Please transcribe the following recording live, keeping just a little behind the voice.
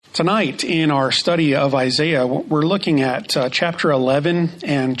Tonight, in our study of Isaiah, we're looking at chapter 11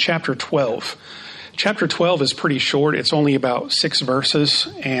 and chapter 12. Chapter 12 is pretty short. It's only about 6 verses,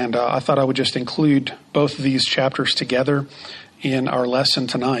 and I thought I would just include both of these chapters together in our lesson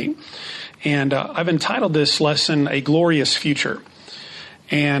tonight. And I've entitled this lesson, A Glorious Future.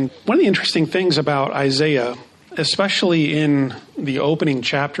 And one of the interesting things about Isaiah, especially in the opening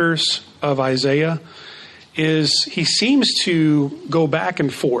chapters of Isaiah, is he seems to go back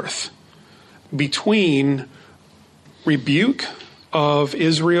and forth between rebuke of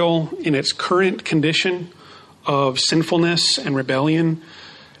Israel in its current condition of sinfulness and rebellion,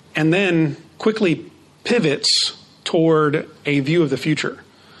 and then quickly pivots toward a view of the future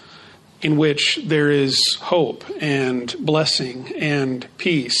in which there is hope and blessing and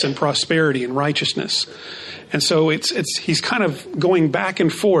peace and prosperity and righteousness. And so he's kind of going back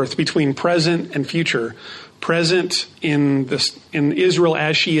and forth between present and future. Present in Israel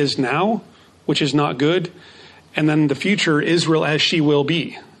as she is now, which is not good, and then the future Israel as she will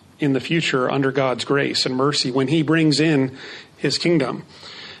be in the future under God's grace and mercy when he brings in his kingdom.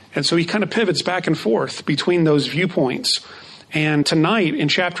 And so he kind of pivots back and forth between those viewpoints. And tonight in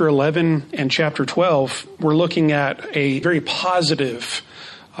chapter 11 and chapter 12, we're looking at a very positive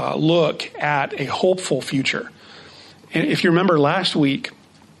look at a hopeful future. And if you remember last week,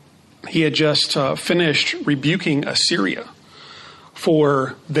 he had just finished rebuking Assyria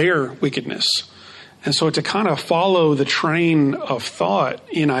for their wickedness. And so to kind of follow the train of thought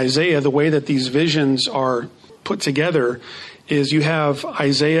in Isaiah, the way that these visions are put together is you have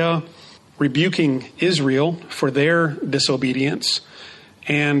Isaiah rebuking Israel for their disobedience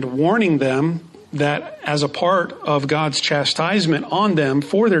and warning them that as a part of God's chastisement on them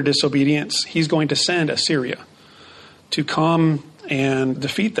for their disobedience, he's going to send Assyria to come and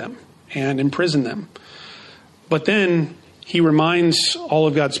defeat them and imprison them. But then he reminds all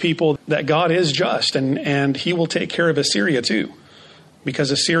of God's people that God is just and he will take care of Assyria too,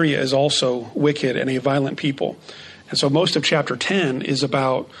 because Assyria is also wicked and a violent people. And so most of chapter 10 is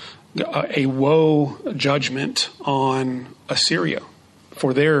about a woe judgment on Assyria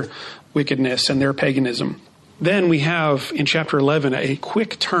for their wickedness and their paganism. Then we have in chapter 11 a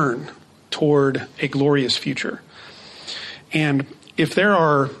quick turn toward a glorious future. And if there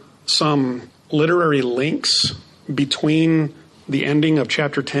are some literary links between the ending of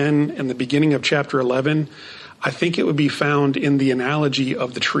chapter 10 and the beginning of chapter 11, I think it would be found in the analogy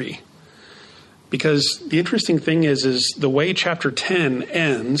of the tree. Because the interesting thing is the way chapter 10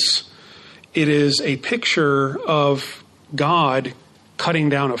 ends, it is a picture of God cutting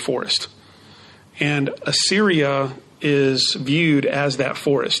down a forest. And Assyria is viewed as that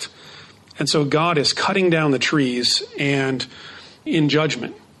forest. And so God is cutting down the trees and in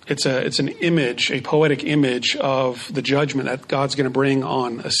judgment. It's an image, a poetic image of the judgment that God's going to bring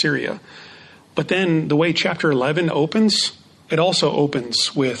on Assyria. But then the way chapter 11 opens, it also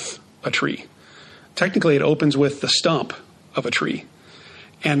opens with a tree. Technically, it opens with the stump of a tree.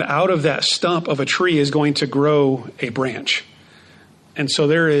 And out of that stump of a tree is going to grow a branch. And so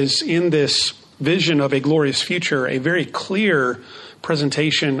there is in this vision of a glorious future, a very clear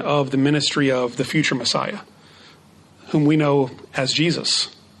presentation of the ministry of the future Messiah, whom we know as Jesus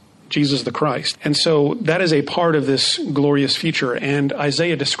the Christ. And so that is a part of this glorious future. And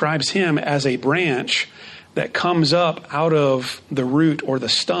Isaiah describes him as a branch that comes up out of the root or the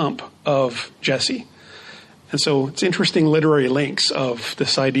stump of Jesse. And so it's interesting literary links of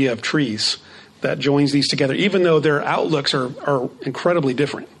this idea of trees that joins these together, even though their outlooks are incredibly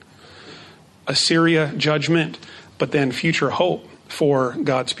different. Assyria, judgment, but then future hope for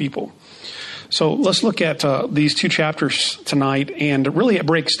God's people. So let's look at these 2 chapters tonight, and really it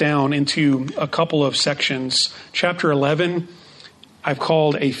breaks down into a couple of sections. Chapter 11, I've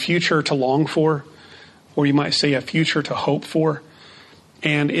called a future to long for, or you might say a future to hope for.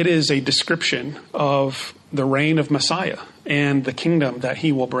 And it is a description of the reign of Messiah and the kingdom that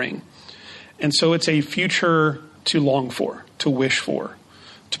he will bring. And so it's a future to long for, to wish for,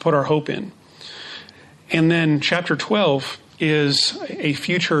 to put our hope in. And then chapter 12 is a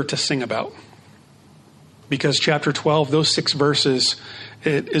future to sing about. Because chapter 12, those 6 verses,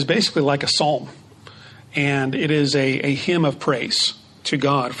 it is basically like a psalm. And it is a hymn of praise to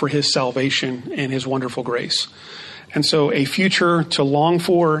God for his salvation and his wonderful grace. And so a future to long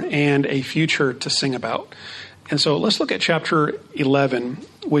for and a future to sing about. And so let's look at chapter 11,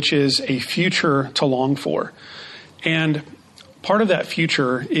 which is a future to long for. And part of that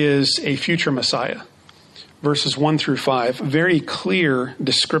future is a future Messiah. Verses 1 through 5, very clear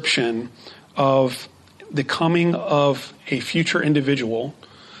description of the coming of a future individual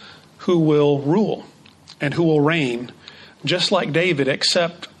who will rule and who will reign just like David,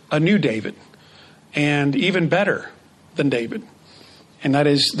 except a new David, and even better than David. And that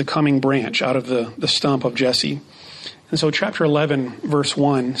is the coming branch out of the stump of Jesse. And so chapter 11, verse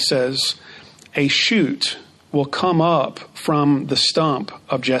 1 says, a shoot will come up from the stump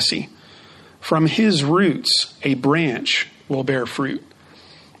of Jesse. From his roots, a branch will bear fruit.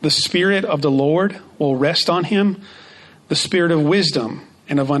 The Spirit of the Lord will rest on him, the Spirit of wisdom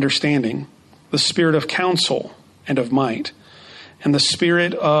and of understanding, the Spirit of counsel and of might, and the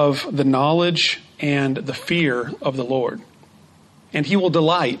Spirit of the knowledge and the fear of the Lord. And he will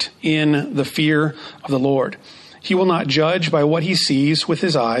delight in the fear of the Lord. He will not judge by what he sees with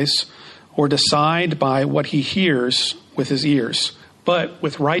his eyes, or decide by what he hears with his ears. But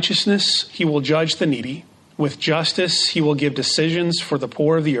with righteousness he will judge the needy. With justice he will give decisions for the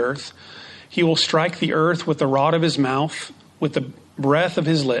poor of the earth. He will strike the earth with the rod of his mouth. With the breath of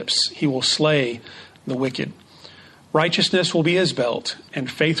his lips he will slay the wicked. Righteousness will be his belt, and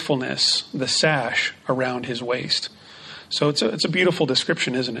faithfulness the sash around his waist. So it's a beautiful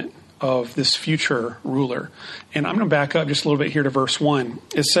description, isn't it, of this future ruler. And I'm going to back up just a little bit here to verse 1.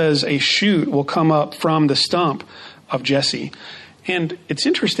 It says, a shoot will come up from the stump of Jesse. And it's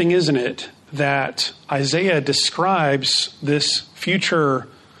interesting, isn't it, that Isaiah describes this future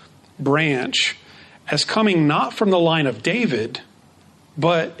branch as coming not from the line of David,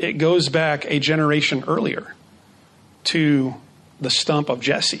 but it goes back a generation earlier to the stump of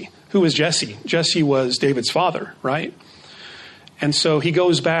Jesse. Who was Jesse? Jesse was David's father, right? And so he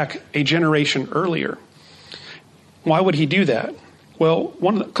goes back a generation earlier. Why would he do that? Well,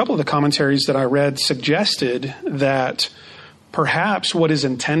 a couple of the commentaries that I read suggested that perhaps what is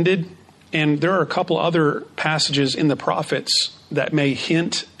intended, and there are a couple other passages in the prophets that may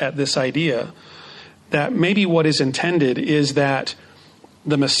hint at this idea, that maybe what is intended is that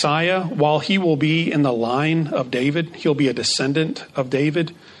the Messiah, while he will be in the line of David, he'll be a descendant of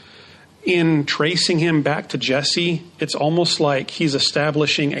David. In tracing him back to Jesse, it's almost like he's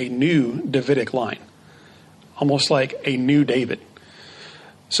establishing a new Davidic line, almost like a new David.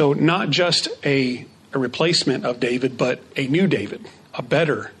 So not just a replacement of David, but a new David, a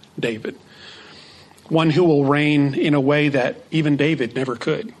better David, one who will reign in a way that even David never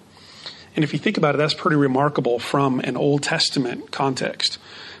could. And if you think about it, that's pretty remarkable from an Old Testament context,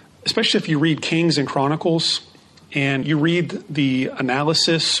 especially if you read Kings and Chronicles. And you read the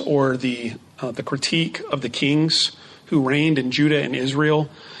analysis or the critique of the kings who reigned in Judah and Israel,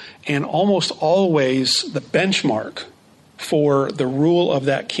 and almost always the benchmark for the rule of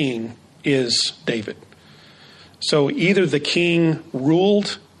that king is David. So either the king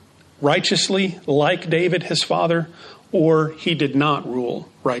ruled righteously like David, his father, or he did not rule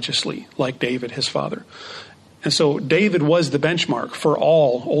righteously like David, his father. And so David was the benchmark for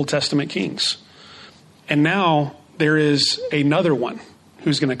all Old Testament kings. And now there is another one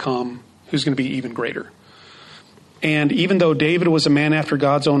who's going to come, who's going to be even greater. And even though David was a man after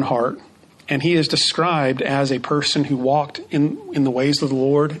God's own heart, and he is described as a person who walked in the ways of the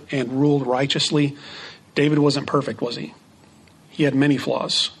Lord and ruled righteously, David wasn't perfect, was he? He had many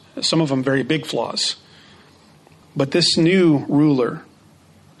flaws, some of them very big flaws. But this new ruler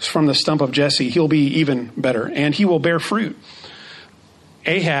from the stump of Jesse, he'll be even better, and he will bear fruit.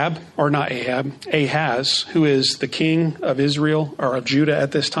 Ahaz, who is the king of Israel or of Judah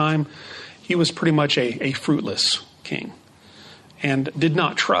at this time, he was pretty much a fruitless king and did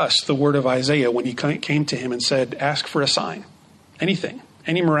not trust the word of Isaiah when he came to him and said, ask for a sign, anything,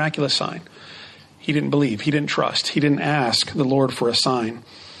 any miraculous sign. He didn't believe, he didn't trust, he didn't ask the Lord for a sign.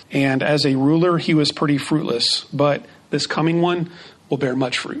 And as a ruler, he was pretty fruitless, but this coming one will bear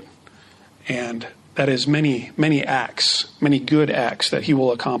much fruit. And that is many, many acts, many good acts that he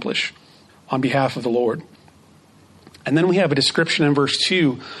will accomplish on behalf of the Lord. And then we have a description in verse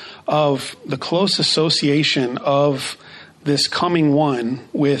 2 of the close association of this coming one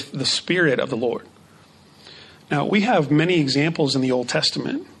with the Spirit of the Lord. Now, we have many examples in the Old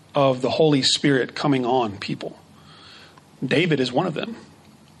Testament of the Holy Spirit coming on people. David is one of them.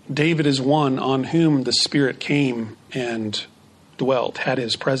 David is one on whom the Spirit came and dwelt, had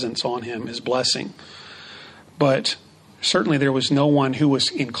his presence on him, his blessing. But certainly there was no one who was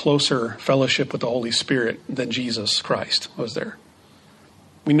in closer fellowship with the Holy Spirit than Jesus Christ was there.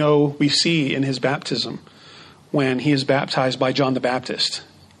 We see in his baptism, when he is baptized by John the Baptist,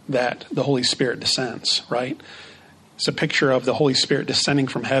 that the Holy Spirit descends, right? It's a picture of the Holy Spirit descending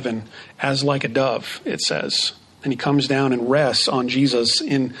from heaven as like a dove, it says. And he comes down and rests on Jesus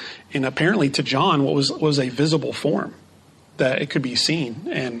in apparently to John what was a visible form, that it could be seen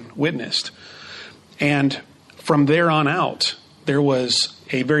and witnessed. And from there on out, there was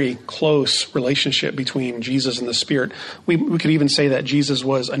a very close relationship between Jesus and the Spirit. We could even say that Jesus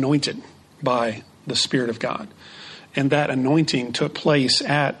was anointed by the Spirit of God. And that anointing took place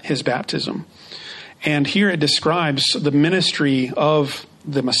at his baptism. And here it describes the ministry of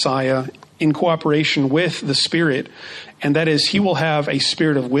the Messiah in cooperation with the Spirit. And that is, he will have a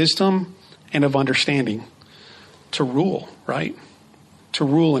spirit of wisdom and of understanding to rule, right? To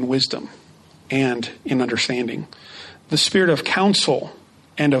rule in wisdom and in understanding. The spirit of counsel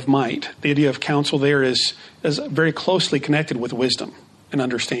and of might. The idea of counsel there is very closely connected with wisdom and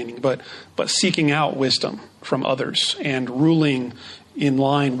understanding, but seeking out wisdom from others and ruling in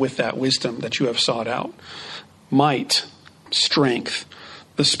line with that wisdom that you have sought out. Might, strength,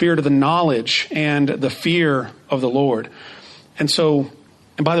 the spirit of the knowledge and the fear of the Lord. And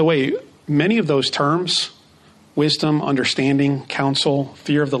by the way, many of those terms, wisdom, understanding, counsel,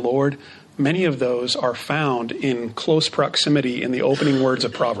 fear of the Lord, many of those are found in close proximity in the opening words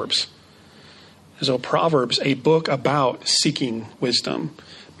of Proverbs. So Proverbs, a book about seeking wisdom,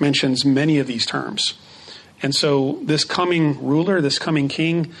 mentions many of these terms. And so this coming ruler, this coming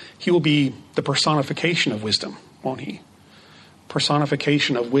king, he will be the personification of wisdom, won't he?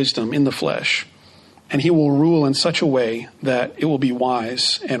 Personification of wisdom in the flesh. And he will rule in such a way that it will be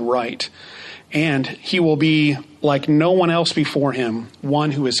wise and right. And he will be, like no one else before him,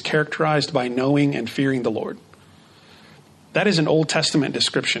 one who is characterized by knowing and fearing the Lord. That is an Old Testament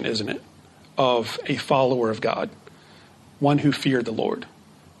description, isn't it, of a follower of God, one who feared the Lord,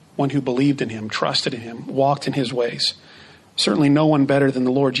 one who believed in him, trusted in him, walked in his ways. Certainly no one better than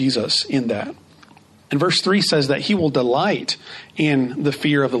the Lord Jesus in that. And verse 3 says that he will delight in the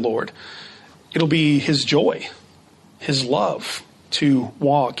fear of the Lord. It'll be his joy, his love to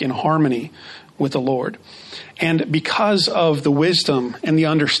walk in harmony with the Lord. And because of the wisdom and the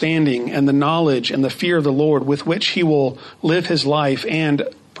understanding and the knowledge and the fear of the Lord with which he will live his life and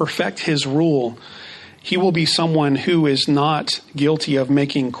perfect his rule, he will be someone who is not guilty of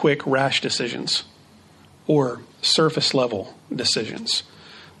making quick, rash decisions or surface level decisions.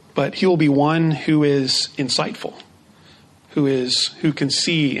 But he will be one who is insightful, who can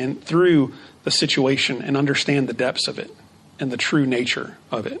see and through the situation and understand the depths of it and the true nature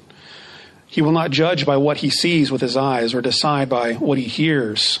of it. He will not judge by what he sees with his eyes or decide by what he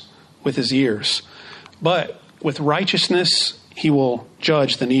hears with his ears. But with righteousness, he will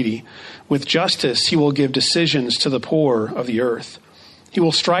judge the needy. With justice, he will give decisions to the poor of the earth. He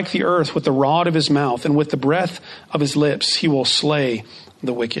will strike the earth with the rod of his mouth, and with the breath of his lips, he will slay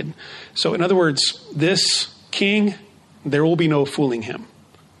the wicked. So in other words, this king, there will be no fooling him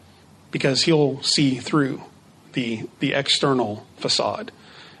because he'll see through the external facade.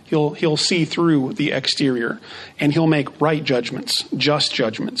 He'll see through the exterior, and he'll make right judgments, just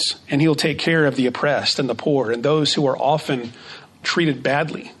judgments, and he'll take care of the oppressed and the poor and those who are often treated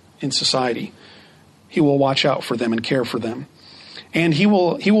badly in society. He will watch out for them and care for them. And he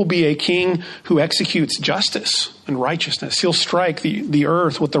will be a king who executes justice and righteousness. He'll strike the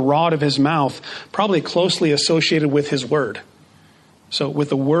earth with the rod of his mouth, probably closely associated with his word. So with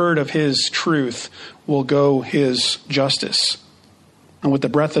the word of his truth will go his justice. And with the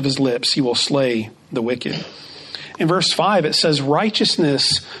breath of his lips, he will slay the wicked. In verse 5, it says,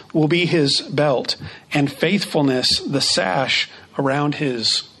 righteousness will be his belt, and faithfulness the sash around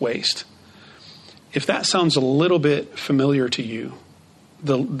his waist. If that sounds a little bit familiar to you,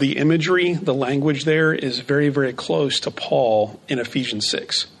 the imagery, the language there is very, very close to Paul in Ephesians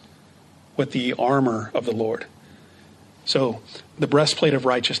 6 with the armor of the Lord. So the breastplate of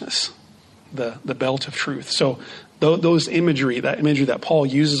righteousness, the belt of truth. So that imagery that Paul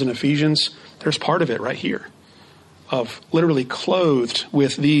uses in Ephesians, there's part of it right here of literally clothed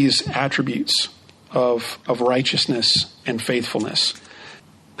with these attributes of righteousness and faithfulness.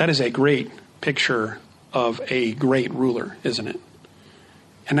 That is a great picture of a great ruler, isn't it?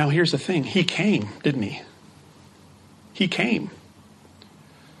 And now here's the thing. He came, didn't he? He came.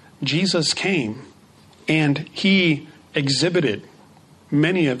 Jesus came, and he exhibited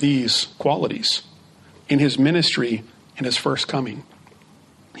many of these qualities in his ministry and his first coming.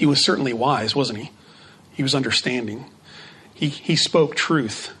 He was certainly wise, wasn't he? He was understanding. He spoke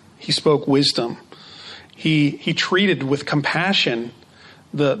truth. He spoke wisdom. He treated with compassion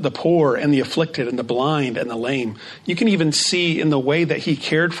the poor and the afflicted and the blind and the lame. You can even see in the way that he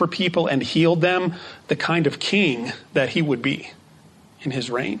cared for people and healed them the kind of king that he would be in his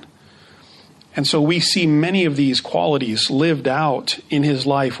reign. And so we see many of these qualities lived out in his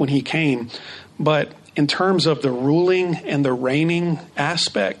life when he came. But in terms of the ruling and the reigning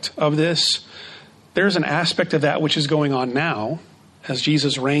aspect of this, there's an aspect of that which is going on now as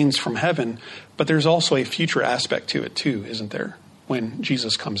Jesus reigns from heaven, but there's also a future aspect to it too, isn't there? When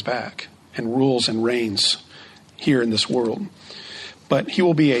Jesus comes back and rules and reigns here in this world. But he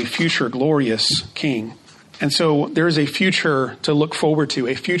will be a future glorious king. And so there is a future to look forward to,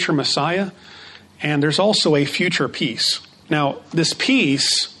 a future Messiah, and there's also a future peace. Now, this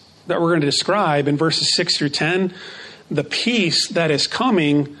peace that we're going to describe in verses 6 through 10, the peace that is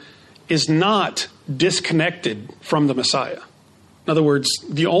coming is not disconnected from the Messiah. In other words,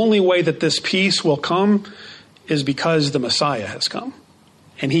 the only way that this peace will come is because the Messiah has come.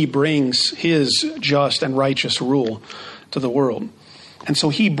 And he brings his just and righteous rule to the world. And so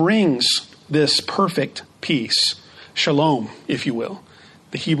he brings this perfect peace, shalom, if you will,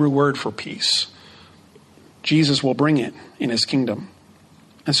 the Hebrew word for peace. Jesus will bring it in his kingdom.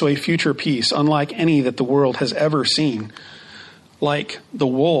 And so a future peace, unlike any that the world has ever seen, like the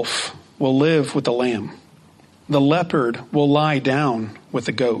wolf will live with the lamb. The leopard will lie down with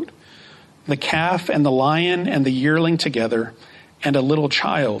the goat. The calf and the lion and the yearling together, and a little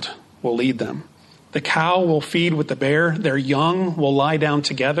child will lead them. The cow will feed with the bear. Their young will lie down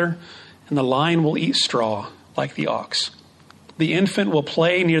together, and the lion will eat straw like the ox. The infant will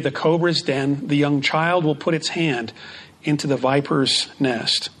play near the cobra's den. The young child will put its hand into the viper's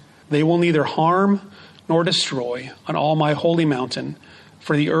nest. They will neither harm nor destroy on all my holy mountain,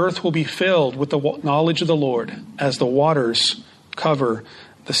 for the earth will be filled with the knowledge of the Lord as the waters cover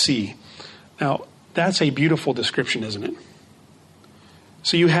the sea. Now, that's a beautiful description, isn't it?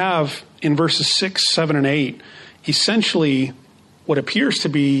 So you have in verses 6, 7, and 8, essentially what appears to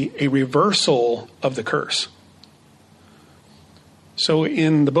be a reversal of the curse. So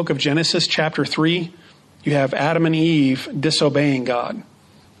in the book of Genesis, chapter 3, you have Adam and Eve disobeying God.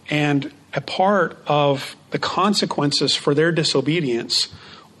 And a part of the consequences for their disobedience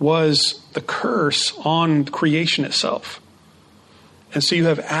was the curse on creation itself. And so you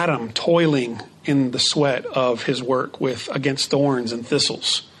have Adam toiling in the sweat of his work against thorns and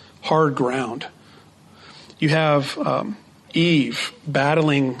thistles, hard ground. You have Eve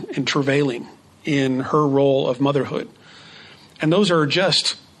battling and travailing in her role of motherhood. And those are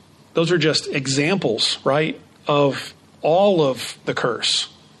just examples, right, of all of the curse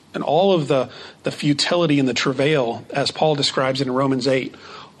and all of the futility and the travail, as Paul describes in Romans 8,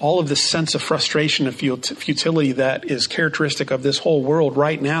 all of this sense of frustration and futility that is characteristic of this whole world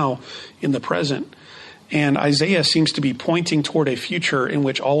right now in the present. And Isaiah seems to be pointing toward a future in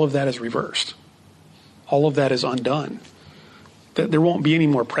which all of that is reversed. All of that is undone. That there won't be any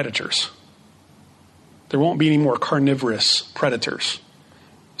more predators. There won't be any more carnivorous predators.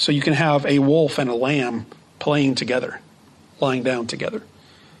 So you can have a wolf and a lamb playing together, lying down together.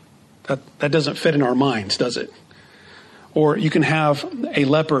 That doesn't fit in our minds, does it? Or you can have a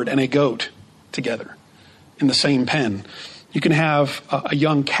leopard and a goat together in the same pen. You can have a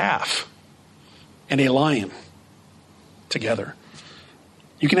young calf and a lion together.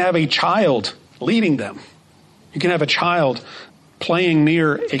 You can have a child leading them. You can have a child playing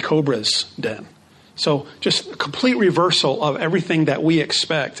near a cobra's den. So just a complete reversal of everything that we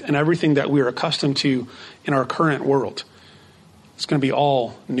expect and everything that we are accustomed to in our current world. It's going to be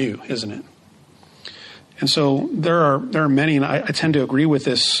all new, isn't it? And so there are many, and I tend to agree with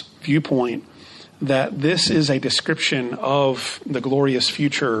this viewpoint, that this is a description of the glorious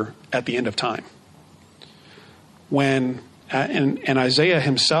future at the end of time. And Isaiah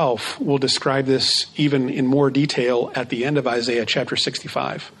himself will describe this even in more detail at the end of Isaiah chapter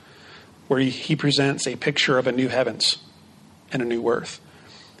 65, where he presents a picture of a new heavens and a new earth.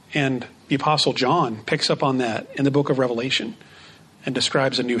 And the Apostle John picks up on that in the book of Revelation and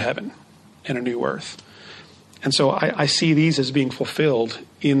describes a new heaven and a new earth. And so I see these as being fulfilled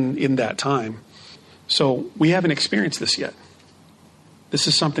in that time. So we haven't experienced this yet. This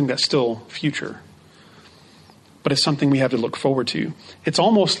is something that's still future. But it's something we have to look forward to. It's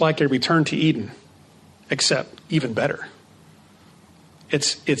almost like a return to Eden, except even better.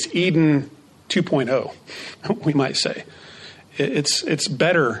 It's Eden 2.0, we might say. It's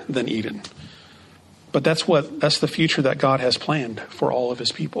better than Eden. But that's the future that God has planned for all of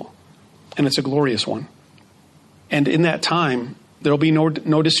his people. And it's a glorious one. And in that time, there'll be no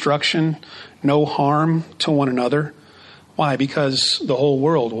destruction, no harm to one another. Why? Because the whole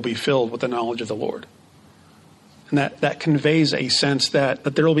world will be filled with the knowledge of the Lord. And that conveys a sense that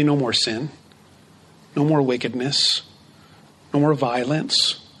there will be no more sin, no more wickedness, no more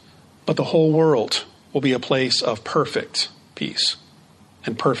violence, but the whole world will be a place of perfect peace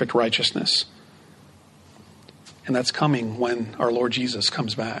and perfect righteousness. And that's coming when our Lord Jesus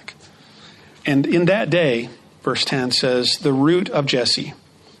comes back. And in that day, verse 10 says, the root of Jesse,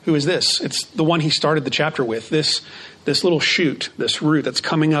 Who is this? It's the one he started the chapter with. This little shoot, this root that's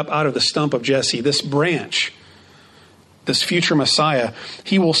coming up out of the stump of Jesse, this branch, this future Messiah.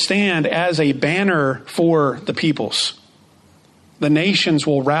 He will stand as a banner for the peoples. The nations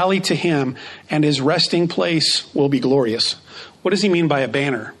will rally to him, and his resting place will be glorious. What does he mean by a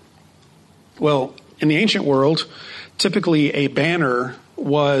banner? Well, in the ancient world, typically a banner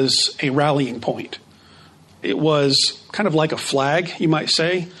was a rallying point. It was kind of like a flag, you might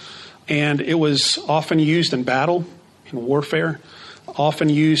say, and it was often used in battle, in warfare, often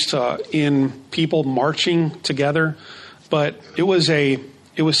used in people marching together. But it was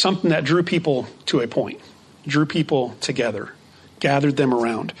something that drew people to a point, drew people together, gathered them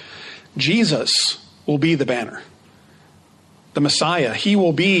around. Jesus will be the banner. The Messiah, he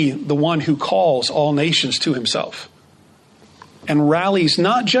will be the one who calls all nations to himself and rallies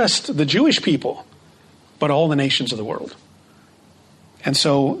not just the Jewish people, but all the nations of the world. And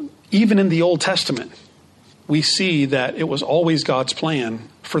so even in the Old Testament, we see that it was always God's plan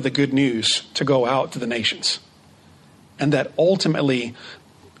for the good news to go out to the nations. And that ultimately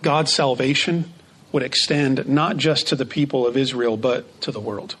God's salvation would extend not just to the people of Israel, but to the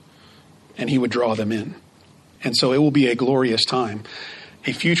world. And he would draw them in. And so it will be a glorious time,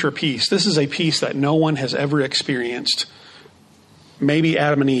 a future peace. This is a peace that no one has ever experienced. Maybe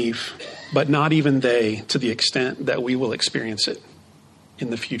Adam and Eve, but not even they, to the extent that we will experience it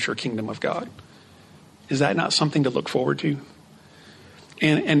in the future kingdom of God. Is that not something to look forward to?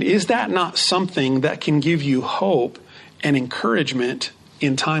 And is that not something that can give you hope and encouragement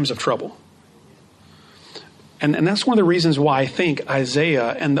in times of trouble? And that's one of the reasons why I think Isaiah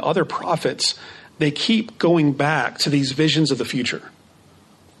and the other prophets, they keep going back to these visions of the future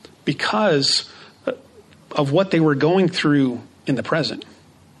because of what they were going through in the present.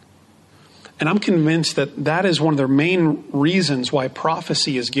 And I'm convinced that that is one of the main reasons why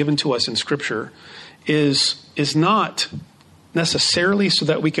prophecy is given to us in Scripture is not necessarily so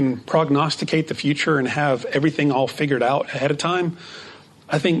that we can prognosticate the future and have everything all figured out ahead of time.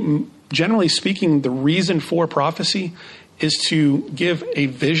 I think, generally speaking, the reason for prophecy is to give a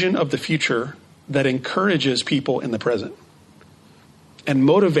vision of the future that encourages people in the present and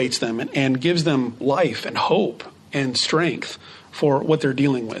motivates them and gives them life and hope and strength for what they're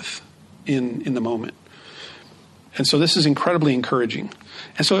dealing with in the moment. And so this is incredibly encouraging.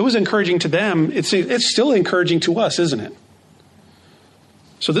 And so it was encouraging to them. It's still encouraging to us, isn't it?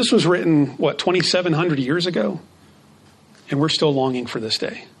 So this was written, 2,700 years ago? And we're still longing for this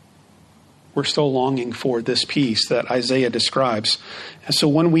day. We're still longing for this peace that Isaiah describes. And so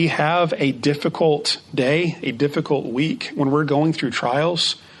when we have a difficult day, a difficult week, when we're going through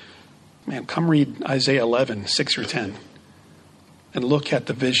trials, man, come read Isaiah 11, 6 or 10. And look at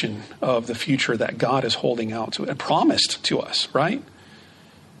the vision of the future that God is holding out to and promised to us, right?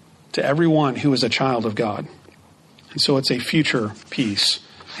 To everyone who is a child of God. And so it's a future peace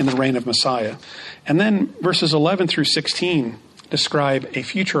in the reign of Messiah. And then verses 11 through 16 describe a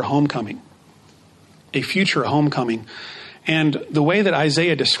future homecoming. A future homecoming. And the way that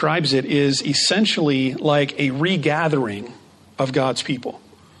Isaiah describes it is essentially like a regathering of God's people.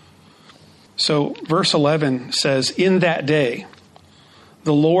 So verse 11 says, "In that day,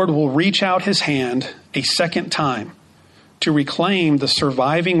 the Lord will reach out his hand a second time to reclaim the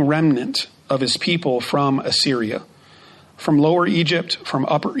surviving remnant of his people from Assyria, from Lower Egypt, from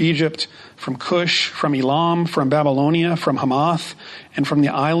Upper Egypt, from Cush, from Elam, from Babylonia, from Hamath, and from the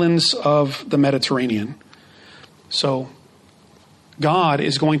islands of the Mediterranean." So God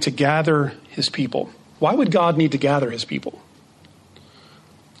is going to gather his people. Why would God need to gather his people?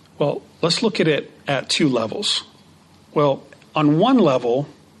 Well, let's look at it at two levels. Well, on one level,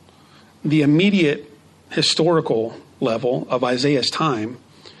 the immediate historical level of Isaiah's time,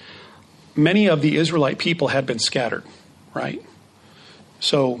 many of the Israelite people had been scattered, right?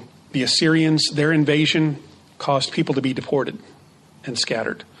 So the Assyrians, their invasion caused people to be deported and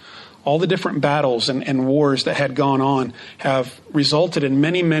scattered. All the different battles and wars that had gone on have resulted in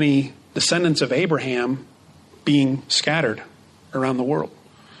many, many descendants of Abraham being scattered around the world.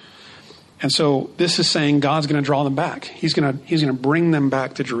 And so this is saying God's going to draw them back. He's going to bring them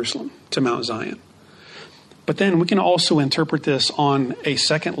back to Jerusalem, to Mount Zion. But then we can also interpret this on a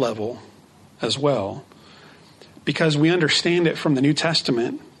second level as well, because we understand it from the New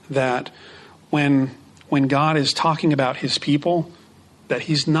Testament that when God is talking about his people, that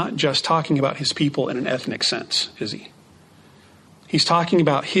he's not just talking about his people in an ethnic sense, is he? He's talking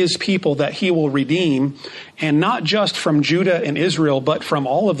about his people that he will redeem, and not just from Judah and Israel, but from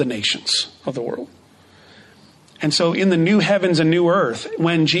all of the nations of the world. And so in the new heavens and new earth,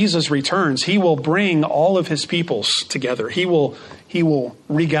 when Jesus returns, he will bring all of his peoples together. He will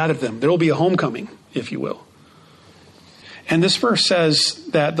regather them. There will be a homecoming, if you will. And this verse says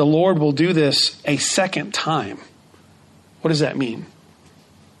that the Lord will do this a second time. What does that mean?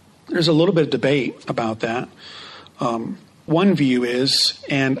 There's a little bit of debate about that. One view is,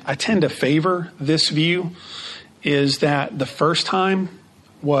 and I tend to favor this view, is that the first time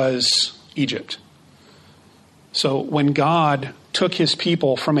was Egypt. So when God took his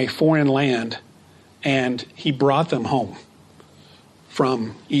people from a foreign land and he brought them home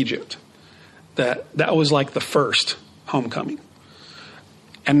from Egypt, that was like the first homecoming.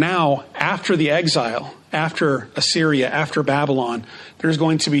 And now, after the exile, after Assyria, after Babylon, there's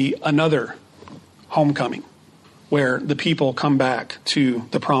going to be another homecoming where the people come back to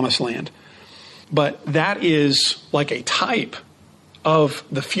the promised land. But that is like a type of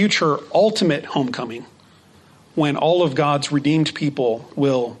the future ultimate homecoming when all of God's redeemed people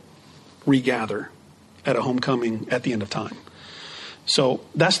will regather at a homecoming at the end of time. So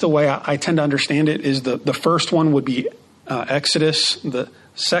that's the way I tend to understand it, is the first one would be Exodus. The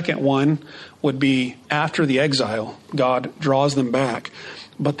second one would be after the exile, God draws them back.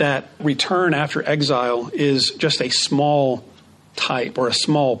 But that return after exile is just a small type or a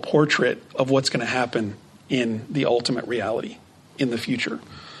small portrait of what's going to happen in the ultimate reality in the future.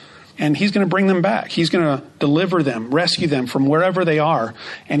 And he's going to bring them back. He's going to deliver them, rescue them from wherever they are.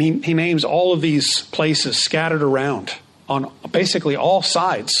 And he names all of these places scattered around on basically all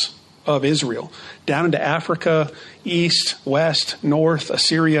sides of Israel, down into Africa, east, west, north,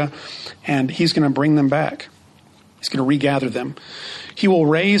 Assyria, and he's going to bring them back. He's going to regather them. He will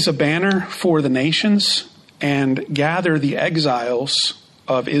raise a banner for the nations and gather the exiles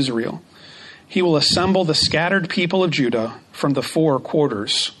of Israel. He will assemble the scattered people of Judah from the four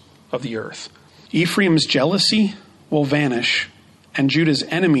quarters of the earth. Ephraim's jealousy will vanish, and Judah's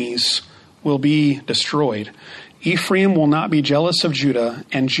enemies will be destroyed. Ephraim will not be jealous of Judah,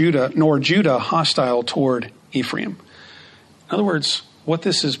 and Judah hostile toward Ephraim. In other words, what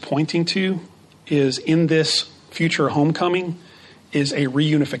this is pointing to is, in this future homecoming, is a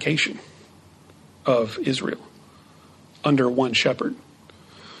reunification of Israel under one shepherd.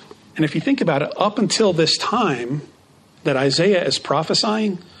 And if you think about it, up until this time that Isaiah is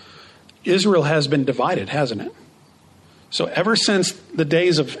prophesying, Israel has been divided, hasn't it? So ever since the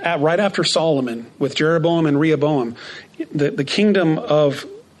days of right after Solomon with Jeroboam and Rehoboam, the kingdom of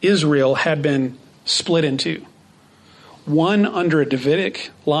Israel had been split in two. One under a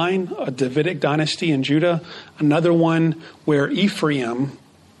Davidic line, a Davidic dynasty in Judah, another one where Ephraim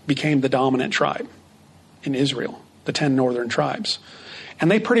became the dominant tribe in Israel, the 10 northern tribes. And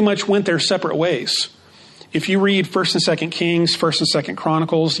they pretty much went their separate ways. If you read 1st and 2nd Kings, 1st and 2nd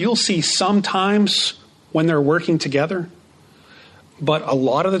Chronicles, you'll see sometimes when they're working together, but a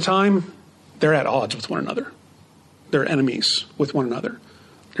lot of the time, they're at odds with one another. They're enemies with one another.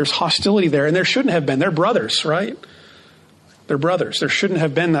 There's hostility there, and there shouldn't have been. They're brothers, right? They're brothers. There shouldn't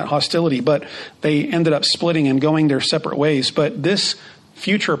have been that hostility, but they ended up splitting and going their separate ways. But this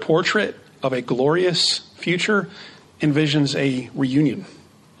future portrait of a glorious future envisions a reunion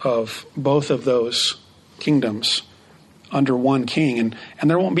of both of those kingdoms under one king. And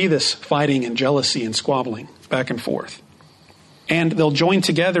there won't be this fighting and jealousy and squabbling back and forth. And they'll join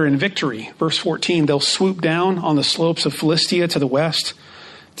together in victory. Verse 14, they'll swoop down on the slopes of Philistia to the west.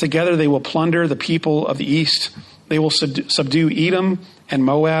 Together they will plunder the people of the east. They will subdue Edom and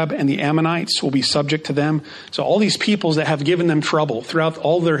Moab, and the Ammonites will be subject to them. So all these peoples that have given them trouble throughout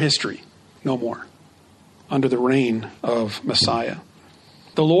all their history, no more, under the reign of Messiah.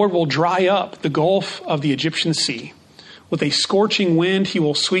 The Lord will dry up the gulf of the Egyptian sea. With a scorching wind, he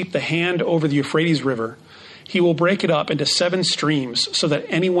will sweep the hand over the Euphrates River. He will break it up into 7 streams so that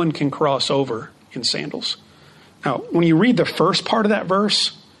anyone can cross over in sandals. Now, when you read the first part of that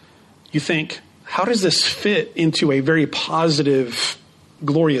verse, you think, how does this fit into a very positive,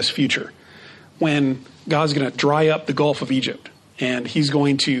 glorious future when God's going to dry up the Gulf of Egypt and he's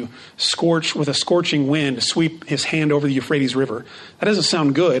going to scorch with a scorching wind, sweep his hand over the Euphrates River? That doesn't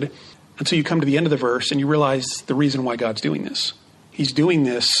sound good until you come to the end of the verse and you realize the reason why God's doing this. He's doing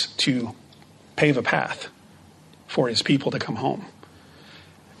this to pave a path for his people to come home.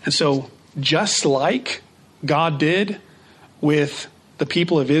 And so just like God did with the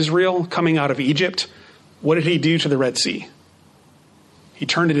people of Israel coming out of Egypt, what did he do to the Red Sea? He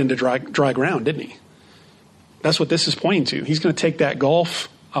turned it into dry ground, didn't he? That's what this is pointing to. He's going to take that Gulf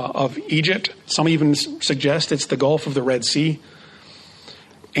of Egypt. Some even suggest it's the Gulf of the Red Sea.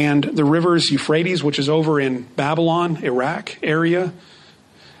 And the rivers Euphrates, which is over in Babylon, Iraq area.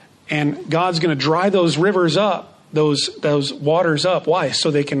 And God's going to dry those rivers up those waters up. Why?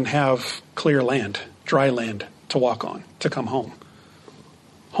 So they can have clear land, dry land to walk on, to come home.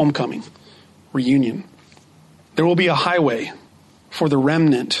 Homecoming, reunion. There will be a highway for the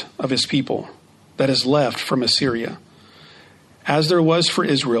remnant of his people that is left from Assyria, as there was for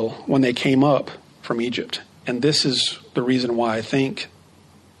Israel when they came up from Egypt. And this is the reason why I think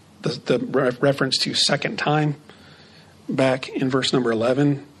the reference to second time back in verse number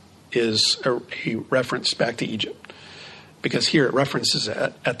 11 is a reference back to Egypt, because here it references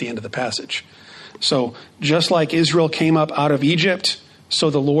it at the end of the passage. So just like Israel came up out of Egypt, so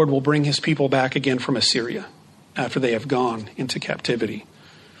the Lord will bring his people back again from Assyria after they have gone into captivity.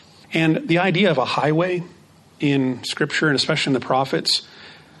 And the idea of a highway in Scripture, and especially in the prophets,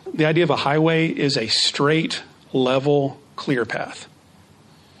 the idea of a highway is a straight, level, clear path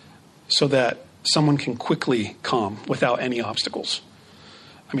so that someone can quickly come without any obstacles.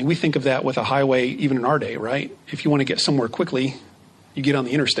 I mean, we think of that with a highway even in our day, right? If you want to get somewhere quickly, you get on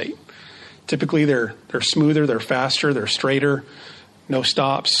the interstate. Typically, they're smoother, they're faster, they're straighter, no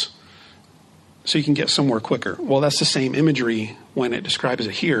stops, so you can get somewhere quicker. Well, that's the same imagery when it describes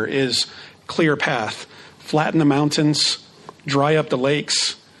it here, is clear path. Flatten the mountains, dry up the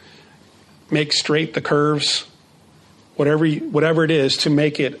lakes, make straight the curves, whatever it is to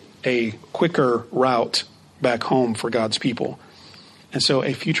make it a quicker route back home for God's people. And so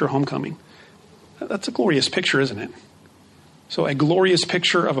a future homecoming. That's a glorious picture, isn't it? So a glorious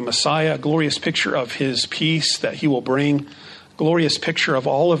picture of a Messiah, a glorious picture of his peace that he will bring, glorious picture of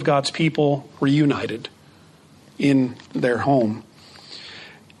all of God's people reunited in their home.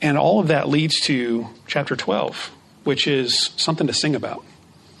 And all of that leads to chapter 12, which is something to sing about.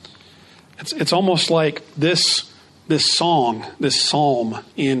 It's almost like this song, this psalm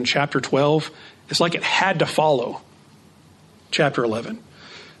in chapter 12, it's like it had to follow chapter 11.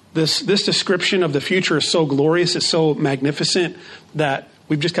 This description of the future is so glorious, it's so magnificent that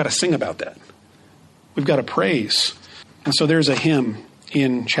we've just got to sing about that. We've got to praise. And so there's a hymn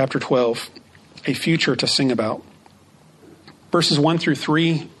in chapter 12, a future to sing about. Verses 1 through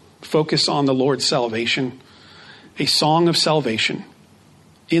 3 focus on the Lord's salvation, a song of salvation.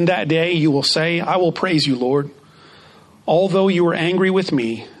 In that day you will say, I will praise you, Lord. Although you were angry with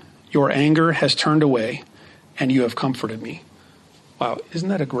me, your anger has turned away, and you have comforted me. Wow, isn't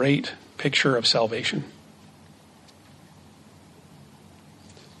that a great picture of salvation?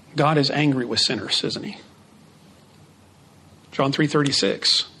 God is angry with sinners, isn't he? John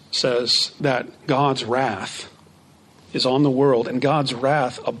 3:36 says that God's wrath is on the world, and God's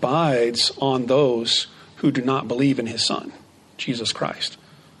wrath abides on those who do not believe in his Son, Jesus Christ.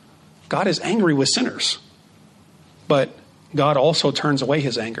 God is angry with sinners, but God also turns away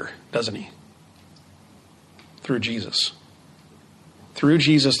his anger, doesn't he? Through Jesus. Through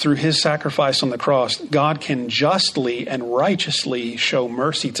Jesus, through his sacrifice on the cross, God can justly and righteously show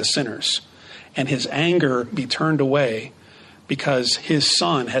mercy to sinners, and his anger be turned away because his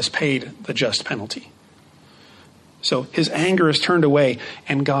Son has paid the just penalty. So his anger is turned away,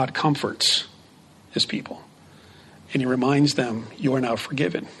 and God comforts his people. And he reminds them, you are now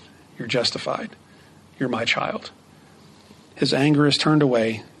forgiven. You're justified. You're my child. His anger is turned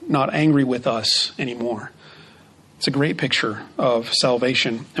away, not angry with us anymore. It's a great picture of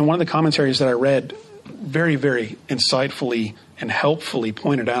salvation. And one of the commentaries that I read very, very insightfully and helpfully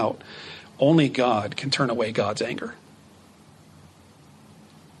pointed out, only God can turn away God's anger.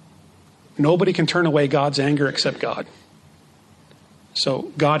 Nobody can turn away God's anger except God.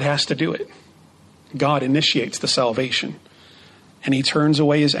 So God has to do it. God initiates the salvation, and he turns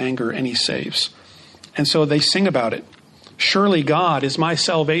away his anger and he saves. And so they sing about it. Surely God is my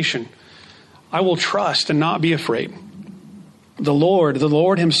salvation. I will trust and not be afraid. The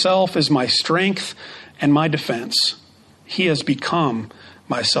Lord himself is my strength and my defense. He has become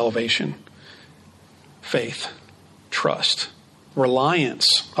my salvation. Faith, trust,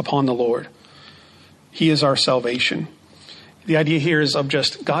 reliance upon the Lord. He is our salvation. The idea here is of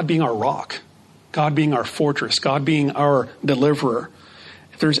just God being our rock, God being our fortress, God being our deliverer.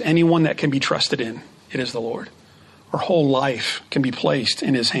 If there's anyone that can be trusted in, it is the Lord. Our whole life can be placed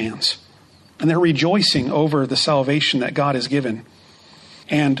in his hands. And they're rejoicing over the salvation that God has given.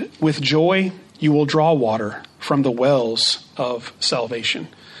 And with joy, you will draw water from the wells of salvation.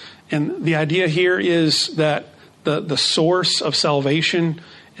 And the idea here is that the source of salvation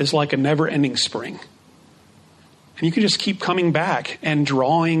is like a never-ending spring. And you can just keep coming back and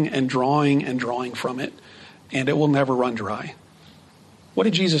drawing and drawing and drawing from it, and it will never run dry. What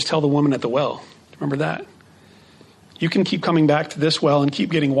did Jesus tell the woman at the well? Remember that? You can keep coming back to this well and keep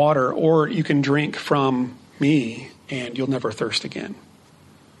getting water, or you can drink from me and you'll never thirst again.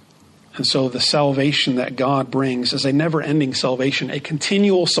 And so the salvation that God brings is a never-ending salvation, a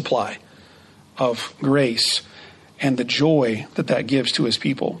continual supply of grace and the joy that that gives to his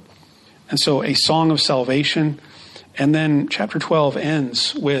people. And so a song of salvation. And then chapter 12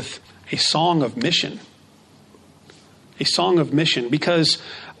 ends with a song of mission. A song of mission. Because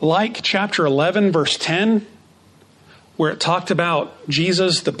like chapter 11, verse 10, where it talked about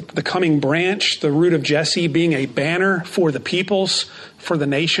Jesus, the coming branch, the root of Jesse, being a banner for the peoples, for the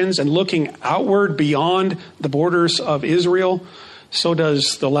nations, and looking outward beyond the borders of Israel, so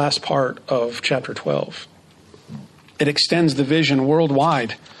does the last part of chapter 12. It extends the vision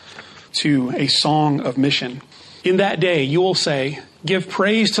worldwide to a song of mission. In that day, you will say, give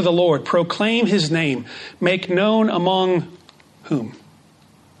praise to the Lord, proclaim his name, make known among whom?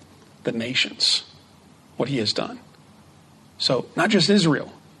 The nations, what he has done. So not just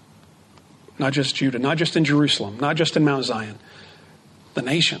Israel, not just Judah, not just in Jerusalem, not just in Mount Zion, the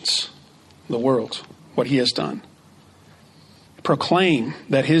nations, the world, what he has done. Proclaim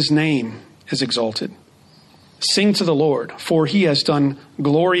that his name is exalted. Sing to the Lord, for he has done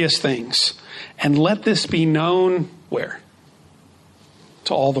glorious things. And let this be known where?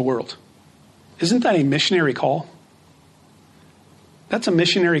 To all the world. Isn't that a missionary call? That's a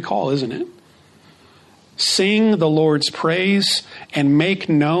missionary call, isn't it? Sing the Lord's praise and make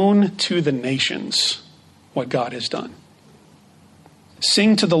known to the nations what God has done.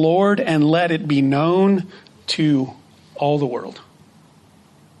 Sing to the Lord and let it be known to all the world.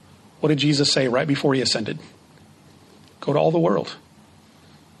 What did Jesus say right before he ascended? Go to all the world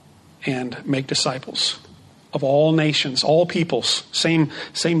and make disciples of all nations, all peoples. Same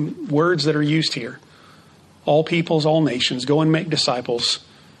words that are used here. All peoples, all nations. Go and make disciples,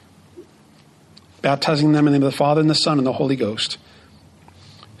 baptizing them in the name of the Father and the Son and the Holy Ghost.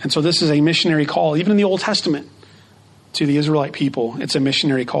 And so this is a missionary call, even in the Old Testament, to the Israelite people. It's a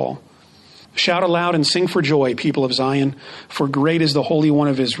missionary call. Shout aloud and sing for joy, people of Zion, for great is the Holy One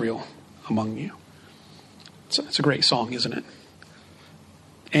of Israel among you. It's a great song, isn't it?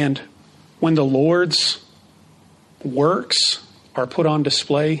 And when the Lord's works are put on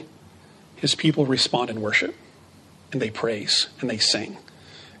display, his people respond in worship, and they praise, and they sing.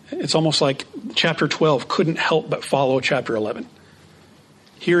 It's almost like chapter 12 couldn't help but follow chapter 11.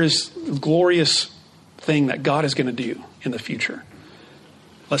 Here is the glorious thing that God is going to do in the future.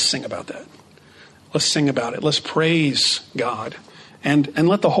 Let's sing about that. Let's sing about it. Let's praise God and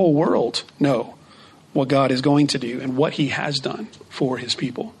let the whole world know what God is going to do and what he has done for his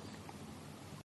people.